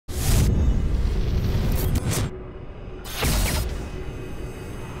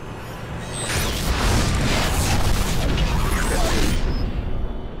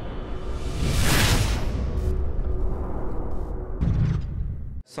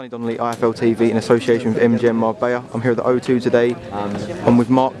Sonny Donnelly, IFL TV in association with MGM Marbella. I'm here at the O2 today. I'm with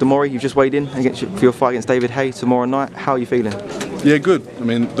Mori. You've just weighed in for your fight against David Haye tomorrow night. How are you feeling? Yeah, good. I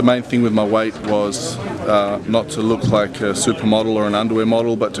mean, the main thing with my weight was not to look like a supermodel or an underwear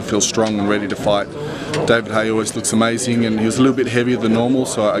model, but to feel strong and ready to fight. David Haye always looks amazing, and he was a little bit heavier than normal,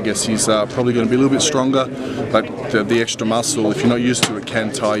 so I guess he's probably going to be a little bit stronger. But the extra muscle, if you're not used to it,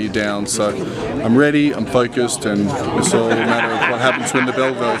 can tie you down. So I'm ready, I'm focused, and it's all a matter of what happens when the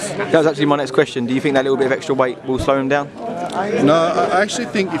bell goes. That was actually my next question. Do you think that little bit of extra weight will slow him down? No, I actually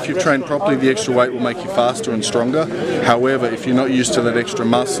think if you've trained properly, the extra weight will make you faster and stronger. However, if you're not used to that extra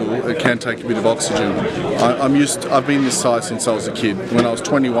muscle, it can take a bit of oxygen. I've been this size since I was a kid. When I was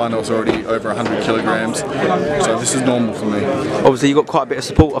 21, I was already over 100 kilograms, so this is normal for me. Obviously, you've got quite a bit of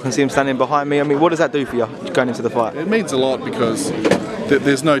support. I can see him standing behind me. I mean, what does that do for you going into the fight? It means a lot because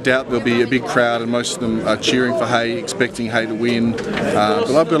there's no doubt there'll be a big crowd, and most of them are cheering for Haye, expecting Haye to win.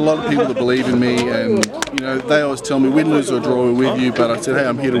 But I've got a lot of people that believe in me, and you know, they always tell me win, lose or draw, we're with you. But I said, hey,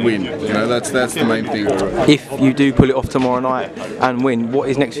 I'm here to win. You know, that's the main thing. If you do pull it off tomorrow night and win, what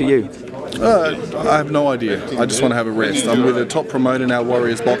is next for you? I have no idea. I just want to have a rest. I'm with a top promoter now,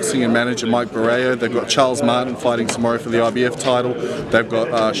 Warriors Boxing, and manager Mike Barreo. They've got Charles Martin fighting tomorrow for the IBF title. They've got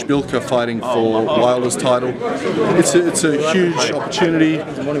Spilka fighting for Wilder's title. It's a huge opportunity,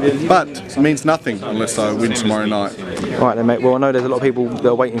 but it means nothing unless I win tomorrow night. Right then, mate. Well, I know there's a lot of people that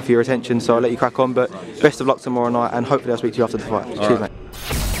are waiting for your attention, so I'll let you crack on. But best of luck tomorrow night, and hopefully I'll speak to you after the fight. Cheers, mate.